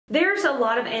There's a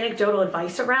lot of anecdotal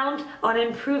advice around on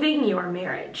improving your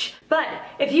marriage. But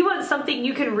if you want something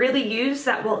you can really use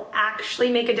that will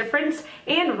actually make a difference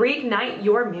and reignite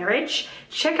your marriage,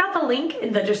 check out the link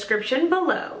in the description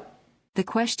below. The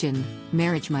question,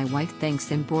 marriage. My wife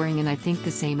thinks I'm boring and I think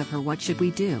the same of her. What should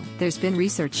we do? There's been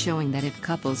research showing that if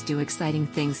couples do exciting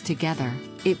things together,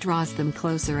 it draws them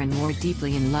closer and more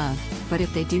deeply in love, but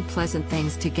if they do pleasant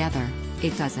things together,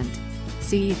 it doesn't.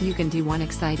 See if you can do one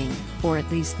exciting, or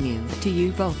at least new to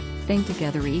you both, thing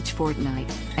together each fortnight,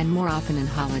 and more often in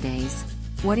holidays.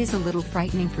 What is a little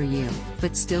frightening for you,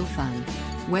 but still fun?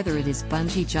 Whether it is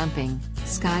bungee jumping,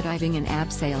 skydiving and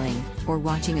abseiling, or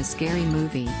watching a scary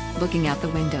movie, looking out the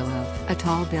window of a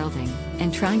tall building,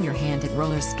 and trying your hand at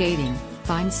roller skating,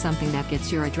 find something that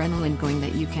gets your adrenaline going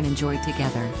that you can enjoy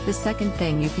together. The second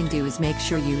thing you can do is make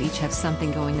sure you each have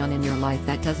something going on in your life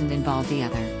that doesn't involve the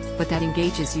other, but that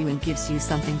engages you and gives you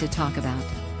something to talk about.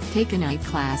 Take a night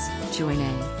class, join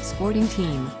a sporting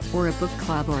team, or a book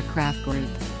club or a craft group.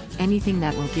 Anything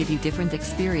that will give you different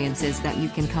experiences that you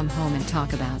can come home and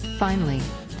talk about. Finally,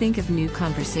 think of new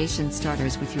conversation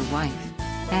starters with your wife.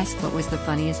 Ask, what was the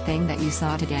funniest thing that you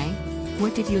saw today?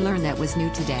 What did you learn that was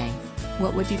new today?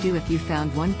 What would you do if you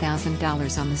found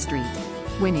 $1,000 on the street?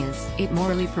 When is it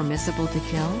morally permissible to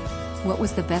kill? What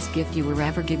was the best gift you were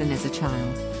ever given as a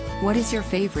child? What is your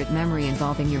favorite memory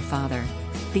involving your father?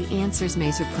 The answers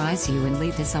may surprise you and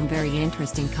lead to some very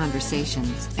interesting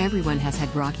conversations. Everyone has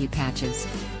had rocky patches.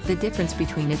 The difference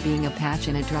between it being a patch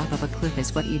and a drop of a cliff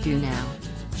is what you do now.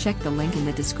 Check the link in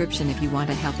the description if you want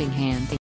a helping hand.